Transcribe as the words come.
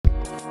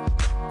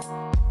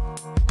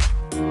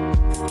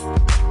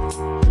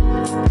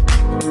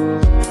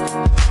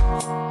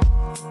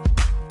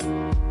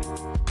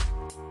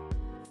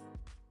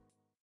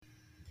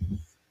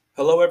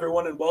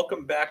everyone, and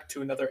welcome back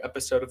to another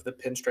episode of the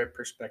Pinstripe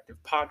Perspective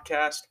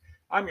podcast.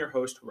 I'm your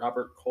host,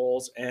 Robert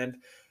Coles, and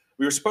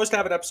we were supposed to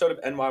have an episode of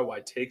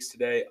NYY Takes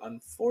today.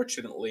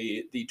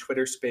 Unfortunately, the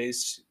Twitter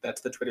space, that's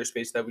the Twitter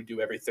space that we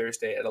do every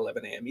Thursday at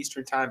 11 a.m.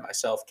 Eastern Time,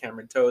 myself,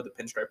 Cameron Toad,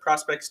 the Pinstripe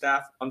Prospect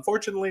staff,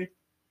 unfortunately,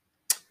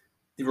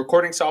 the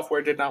recording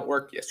software did not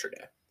work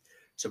yesterday.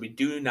 So we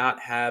do not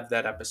have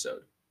that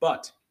episode.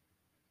 But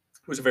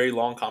it was a very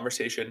long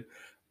conversation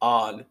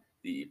on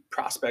the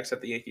prospects that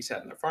the Yankees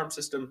had in their farm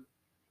system,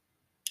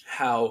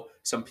 how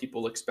some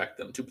people expect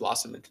them to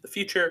blossom into the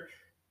future,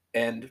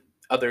 and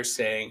others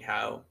saying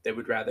how they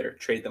would rather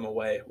trade them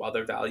away while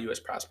their value as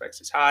prospects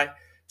is high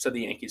so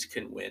the Yankees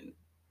can win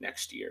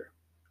next year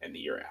and the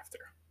year after.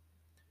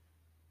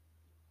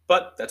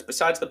 But that's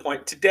besides the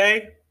point.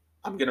 Today,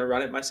 I'm going to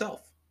run it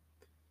myself.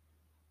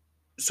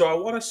 So I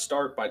want to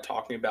start by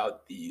talking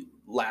about the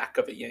lack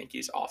of a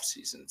Yankees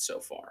offseason so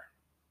far.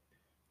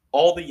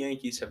 All the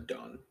Yankees have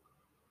done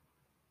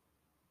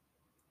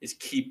is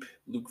keep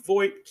Luke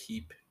Voit,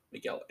 keep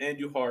Miguel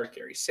Andujar,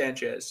 Gary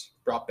Sanchez,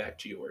 brought back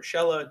Gio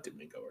Urshela,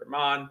 Domingo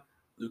Germán,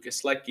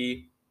 Lucas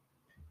Luetge,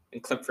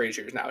 and Clint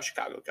Frazier is now a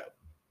Chicago Cub.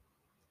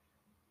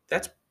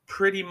 That's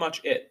pretty much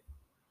it.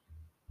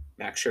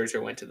 Max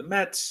Scherzer went to the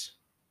Mets.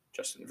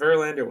 Justin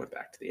Verlander went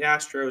back to the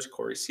Astros.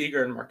 Corey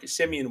Seager and Marcus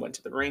Semien went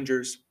to the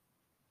Rangers.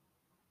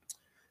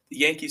 The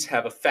Yankees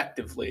have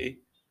effectively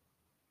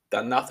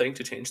done nothing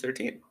to change their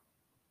team.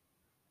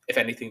 If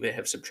anything, they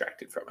have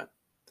subtracted from it.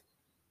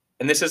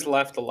 And this has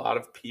left a lot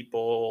of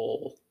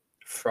people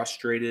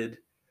frustrated,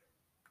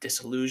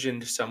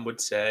 disillusioned, some would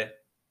say.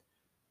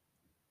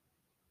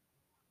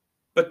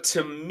 But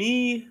to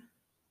me,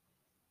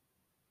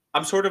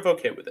 I'm sort of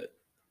okay with it.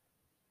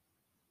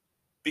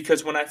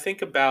 Because when I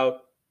think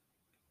about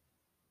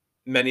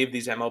many of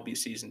these MLB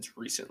seasons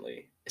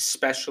recently,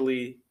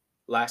 especially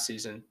last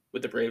season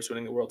with the Braves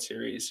winning the World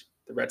Series,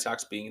 the Red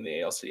Sox being in the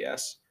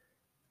ALCS,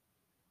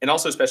 and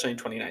also especially in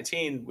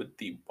 2019 with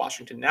the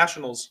Washington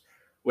Nationals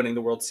winning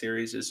the World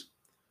Series, is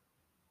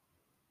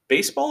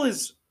baseball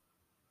is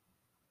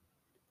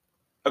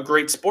a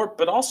great sport,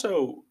 but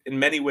also in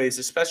many ways,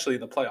 especially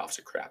in the playoffs,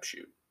 a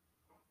crapshoot.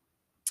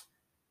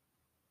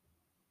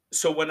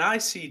 So when I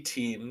see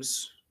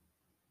teams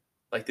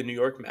like the New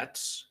York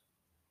Mets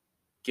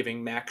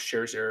giving Max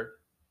Scherzer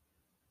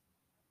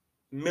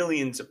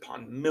millions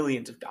upon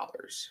millions of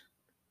dollars,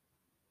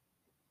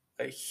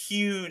 a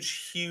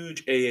huge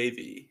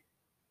AAV,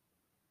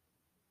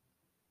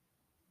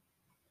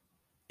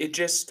 it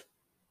just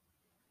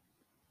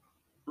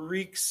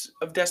reeks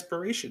of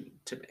desperation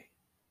to me.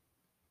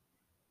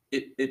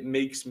 It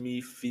makes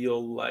me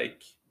feel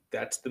like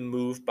that's the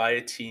move by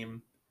a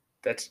team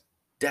that's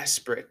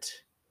desperate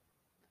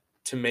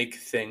to make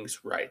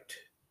things right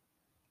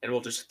and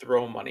will just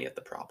throw money at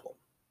the problem.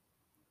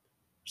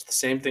 It's the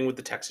same thing with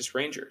the Texas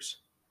Rangers.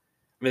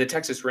 I mean, the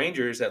Texas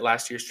Rangers at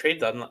last year's trade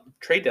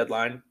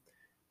deadline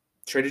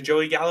traded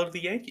Joey Gallo to the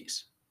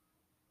Yankees.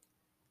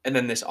 And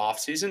then this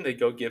offseason, they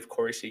go give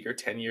Corey Seager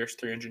 10 years,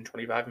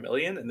 $325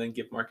 million, and then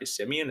give Marcus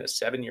Semien a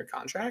 7-year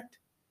contract.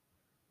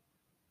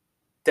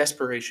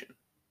 Desperation.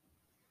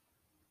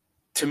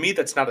 To me,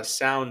 that's not a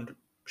sound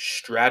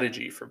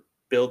strategy for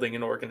building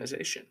an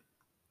organization.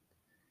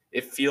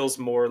 It feels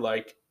more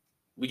like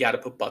we got to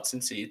put butts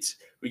in seats.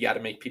 We got to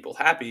make people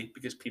happy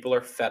because people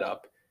are fed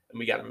up, and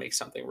we got to make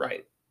something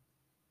right.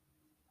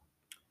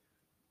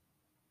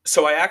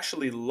 So I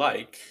actually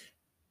like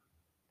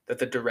that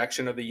the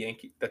direction of the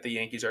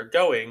Yankees are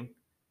going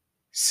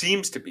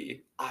seems to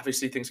be,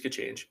 obviously things could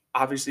change.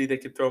 Obviously they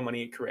could throw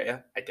money at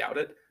Correa. I doubt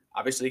it.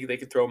 Obviously they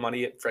could throw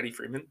money at Freddie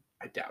Freeman.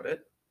 I doubt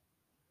it.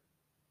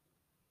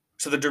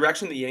 So the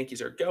direction the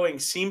Yankees are going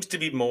seems to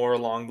be more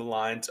along the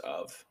lines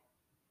of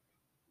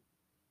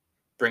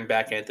bring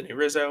back Anthony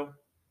Rizzo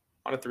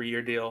on a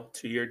 3-year deal,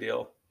 2-year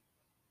deal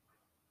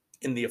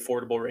in the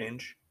affordable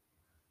range.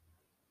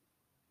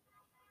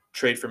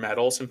 Trade for Matt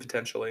Olson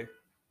potentially.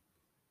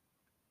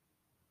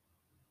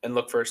 And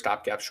look for a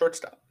stopgap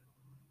shortstop.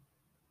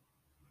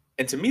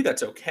 And to me,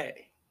 that's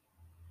okay.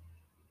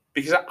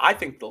 Because I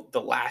think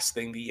the last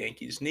thing the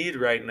Yankees need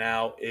right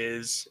now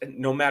is, and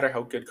no matter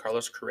how good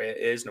Carlos Correa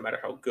is, no matter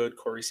how good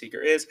Corey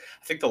Seager is,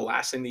 I think the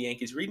last thing the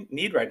Yankees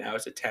need right now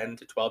is a 10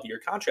 to 12-year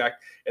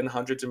contract in the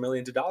hundreds of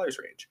millions of dollars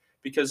range.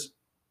 Because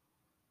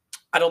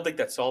I don't think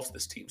that solves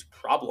this team's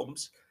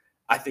problems.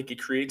 I think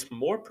it creates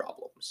more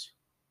problems.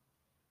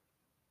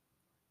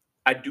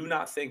 I do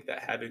not think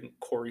that having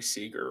Corey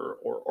Seager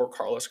or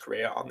Carlos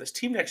Correa on this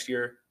team next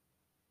year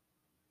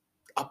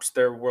ups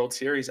their World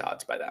Series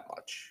odds by that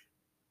much.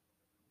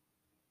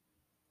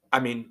 I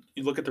mean,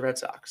 you look at the Red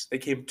Sox. They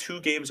came 2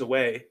 games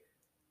away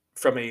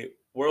from a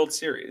World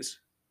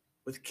Series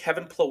with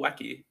Kevin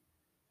Plawecki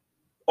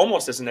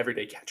almost as an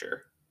everyday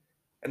catcher,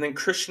 and then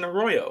Christian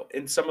Arroyo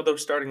in some of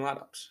those starting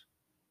lineups.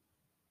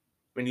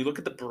 When you look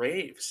at the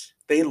Braves,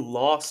 they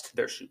lost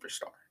their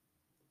superstar.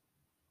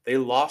 They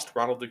lost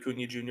Ronald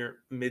Acuna Jr.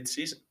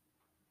 mid-season.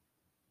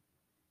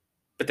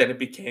 But then it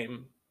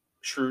became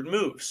shrewd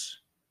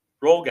moves.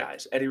 Role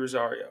guys, Eddie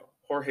Rosario,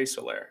 Jorge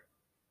Soler,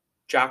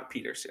 Jock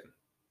Peterson.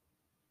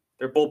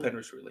 Their bullpen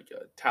was really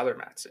good. Tyler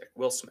Matzik,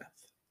 Will Smith.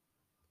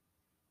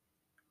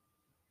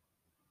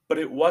 But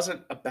it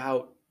wasn't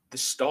about the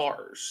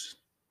stars.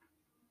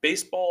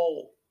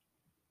 Baseball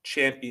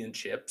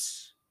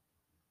championships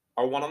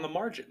are won on the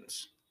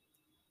margins.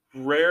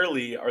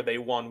 Rarely are they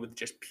won with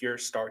just pure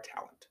star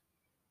talent.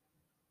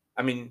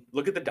 I mean,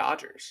 look at the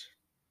Dodgers.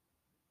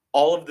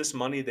 All of this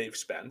money they've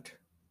spent,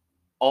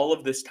 all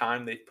of this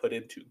time they've put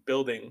into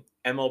building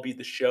MLB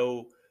The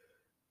Show,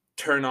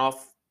 turn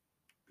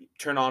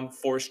on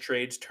forced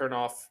trades, turn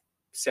off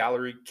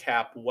salary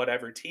cap,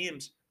 whatever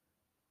teams.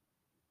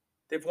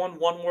 They've won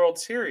one World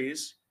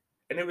Series,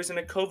 and it was in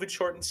a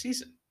COVID-shortened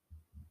season.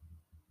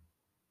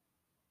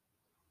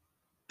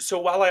 So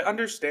while I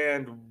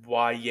understand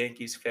why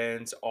Yankees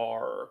fans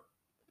are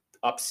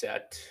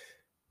upset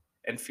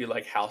and feel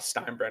like Hal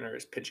Steinbrenner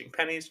is pinching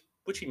pennies,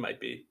 which he might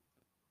be,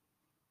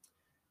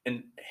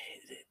 and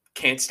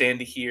can't stand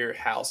to hear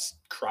Hal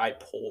cry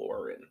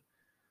poor and,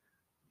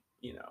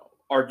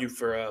 argue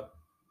for a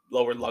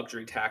lower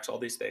luxury tax, all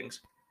these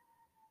things.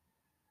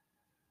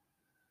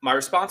 My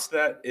response to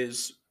that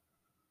is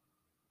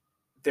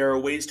there are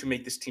ways to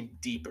make this team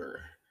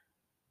deeper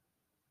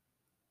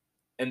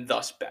and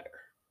thus better.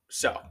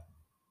 So,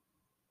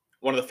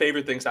 one of the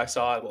favorite things I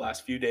saw in the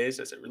last few days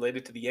as it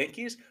related to the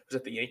Yankees was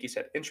that the Yankees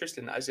had interest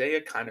in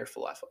Isaiah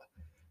Kiner-Falefa.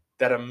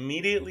 That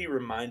immediately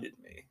reminded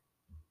me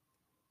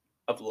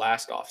of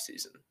last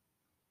offseason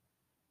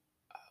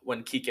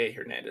when Kike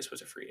Hernandez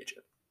was a free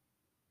agent.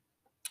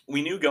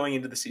 We knew going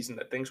into the season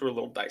that things were a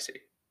little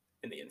dicey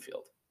in the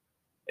infield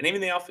and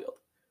even the outfield.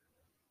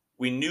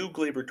 We knew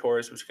Gleyber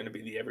Torres was going to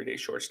be the everyday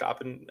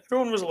shortstop, and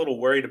everyone was a little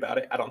worried about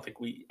it. I don't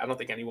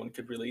think anyone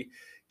could really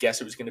guess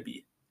it was going to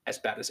be as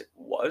bad as it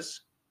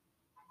was.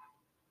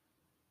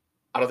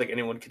 I don't think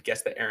anyone could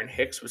guess that Aaron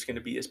Hicks was going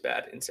to be as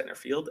bad in center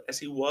field as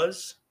he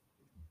was.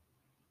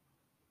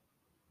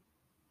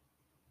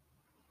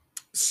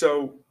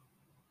 So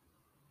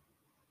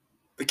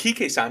the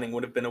Kike signing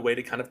would have been a way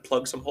to kind of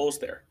plug some holes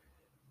there,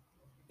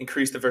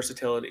 increase the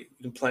versatility.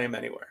 You can play him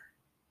anywhere.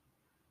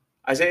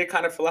 Isaiah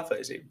Kiner-Falefa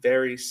is a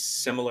very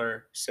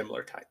similar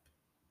type.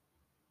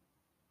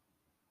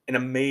 An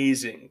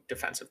amazing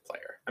defensive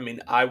player. I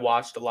mean, I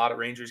watched a lot of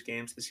Rangers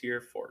games this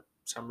year for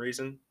some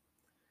reason.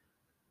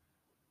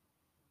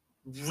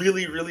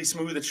 Really, really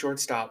smooth at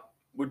shortstop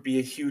would be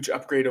a huge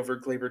upgrade over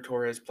Gleyber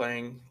Torres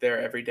playing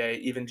there every day,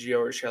 even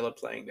Gio Urshela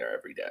playing there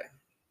every day.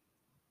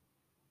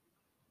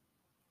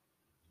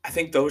 I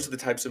think those are the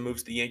types of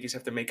moves the Yankees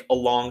have to make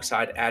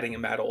alongside adding a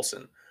Matt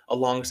Olson,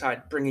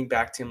 alongside bringing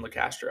back Tim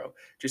LeCastro.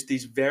 Just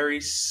these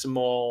very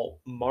small,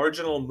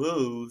 marginal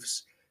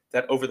moves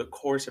that over the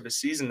course of a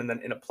season and then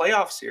in a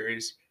playoff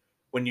series,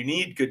 when you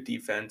need good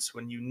defense,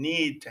 when you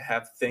need to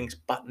have things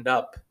buttoned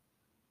up,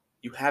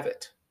 you have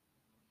it.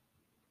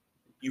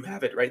 You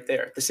have it right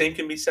there. The same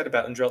can be said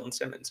about Andrelton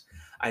Simmons.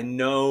 I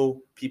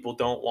know people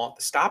don't want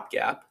the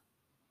stopgap,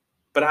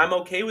 but I'm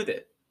okay with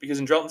it because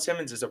Andrelton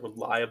Simmons is a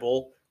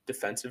reliable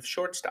defensive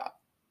shortstop.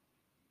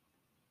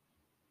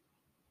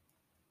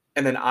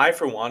 And then I,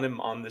 for one,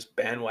 am on this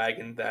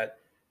bandwagon that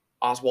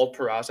Oswald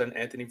Peraza and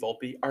Anthony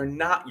Volpe are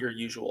not your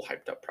usual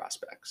hyped-up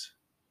prospects.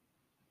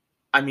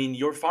 I mean,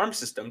 your farm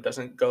system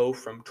doesn't go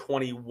from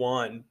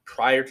 21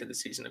 prior to the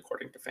season,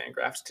 according to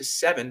Fangraphs, to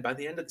 7 by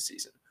the end of the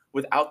season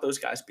without those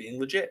guys being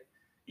legit.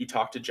 You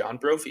talk to John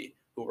Brophy,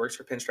 who works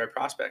for Pinstripe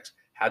Prospects,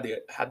 had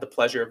the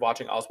pleasure of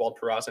watching Oswald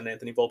Peraza and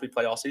Anthony Volpe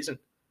play all season.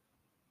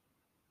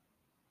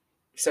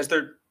 He says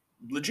they're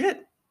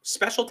legit,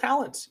 special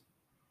talents.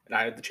 And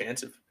I had the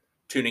chance of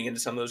tuning into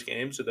some of those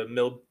games with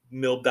a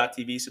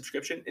Milb.tv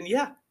subscription. And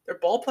yeah, they're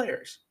ball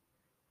players.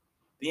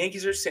 The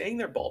Yankees are saying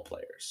they're ball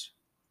players.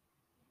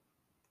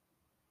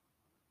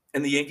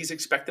 And the Yankees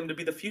expect them to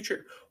be the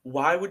future.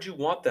 Why would you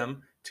want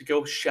them to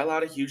go shell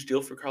out a huge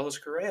deal for Carlos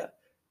Correa?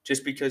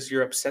 Just because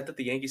you're upset that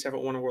the Yankees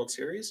haven't won a World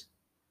Series?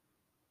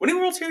 Winning a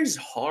World Series is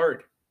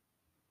hard.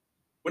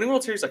 Winning a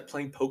World Series is like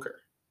playing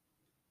poker.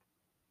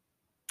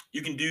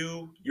 You can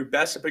do your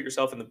best to put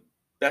yourself in the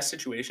best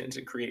situations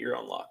and create your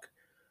own luck.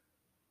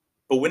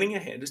 But winning a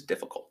hand is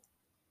difficult.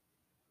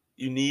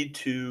 You need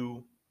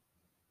to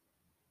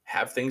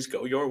have things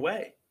go your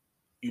way.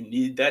 You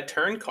need that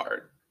turn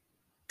card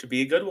to be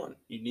a good one.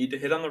 You need to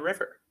hit on the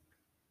river.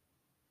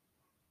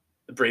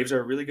 The Braves are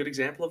a really good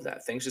example of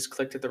that. Things just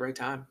clicked at the right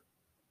time.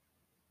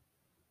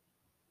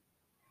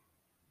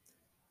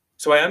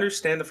 So I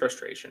understand the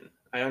frustration.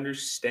 I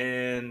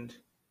understand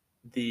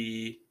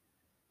the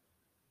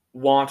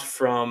want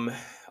from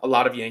a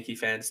lot of Yankee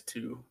fans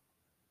to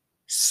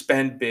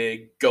spend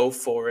big, go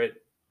for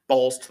it,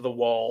 balls to the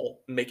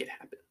wall, make it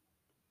happen.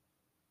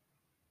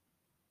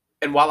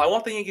 And while I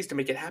want the Yankees to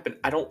make it happen,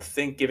 I don't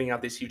think giving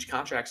out these huge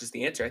contracts is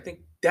the answer. I think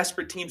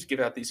desperate teams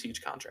give out these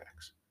huge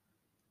contracts.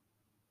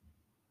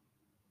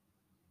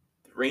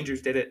 The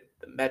Rangers did it.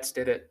 The Mets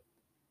did it.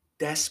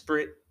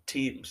 Desperate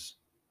teams.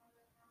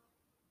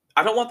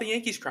 I don't want the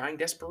Yankees crying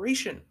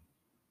desperation.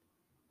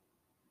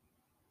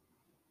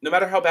 No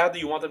matter how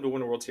badly you want them to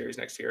win a World Series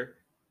next year,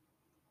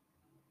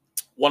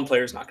 one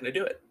player is not going to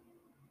do it.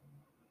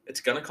 It's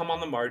going to come on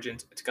the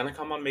margins. It's going to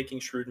come on making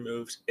shrewd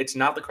moves. It's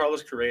not the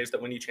Carlos Correas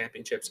that win you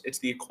championships. It's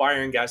the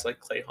acquiring guys like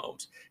Clay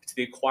Holmes. It's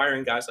the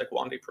acquiring guys like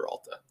Wandy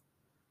Peralta.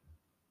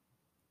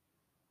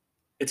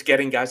 It's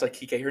getting guys like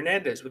Kike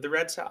Hernandez with the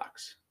Red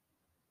Sox.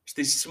 It's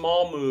these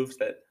small moves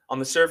that on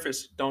the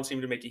surface don't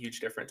seem to make a huge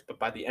difference, but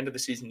by the end of the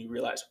season you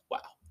realize,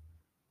 wow,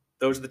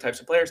 those are the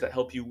types of players that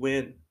help you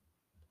win,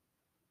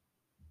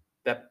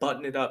 that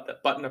button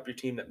up your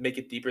team, that make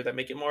it deeper, that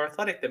make it more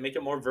athletic, that make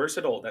it more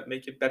versatile, that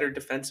make it better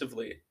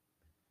defensively.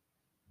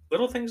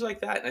 Little things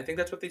like that. And I think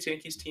that's what this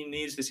Yankees team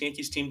needs. This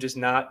Yankees team does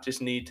not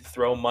just need to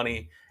throw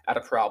money at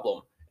a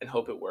problem and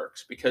hope it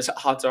works, because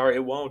odds are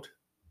it won't.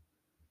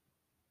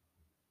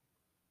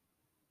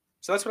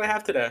 So that's what I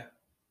have today.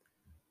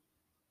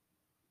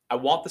 I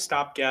want the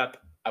stopgap.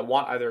 I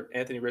want either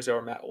Anthony Rizzo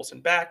or Matt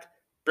Olson back.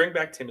 Bring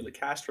back Timmy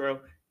LeCastro.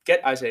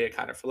 Get Isaiah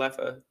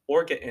Kiner-Falefa,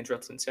 or get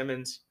Andrelton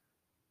Simmons.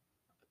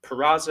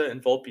 Peraza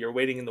and Volpe are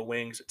waiting in the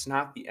wings. It's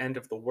not the end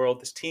of the world.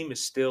 This team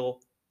is still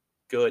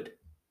good.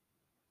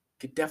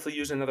 Could definitely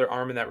use another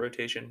arm in that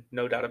rotation,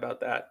 no doubt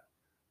about that.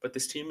 But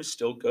this team is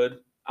still good.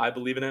 I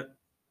believe in it.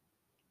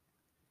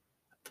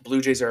 The Blue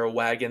Jays are a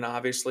wagon,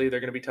 obviously. They're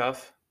going to be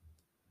tough.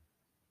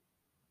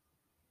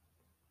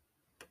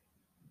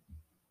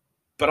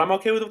 But I'm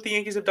okay with what the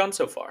Yankees have done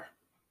so far.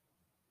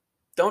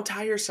 Don't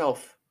tie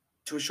yourself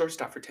to a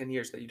shortstop for 10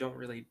 years that you don't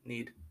really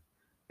need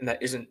and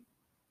that isn't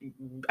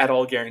at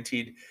all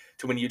guaranteed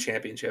to win you a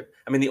championship.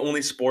 I mean, the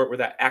only sport where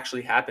that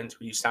actually happens,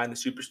 where you sign the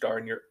superstar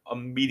and you're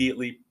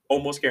immediately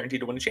almost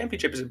guaranteed to win a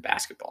championship, is in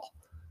basketball.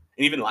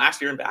 And even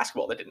last year in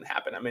basketball, that didn't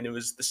happen. I mean, it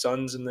was the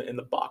Suns and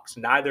the Bucks,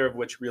 neither of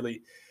which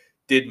really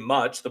did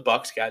much. The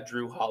Bucks got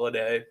Drew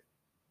Holiday.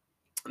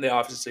 They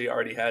obviously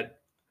already had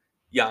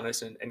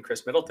Giannis and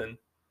Chris Middleton.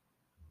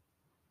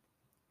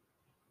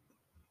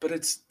 But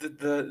it's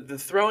the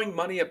throwing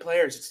money at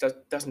players. It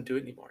just doesn't do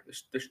it anymore.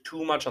 There's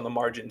too much on the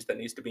margins that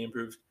needs to be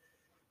improved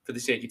for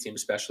this Yankee team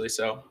especially.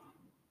 So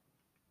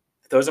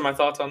those are my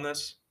thoughts on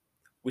this.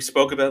 We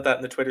spoke about that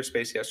in the Twitter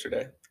space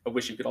yesterday. I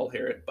wish you could all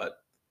hear it, but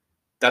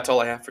that's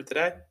all I have for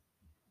today.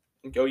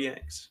 And go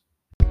Yanks.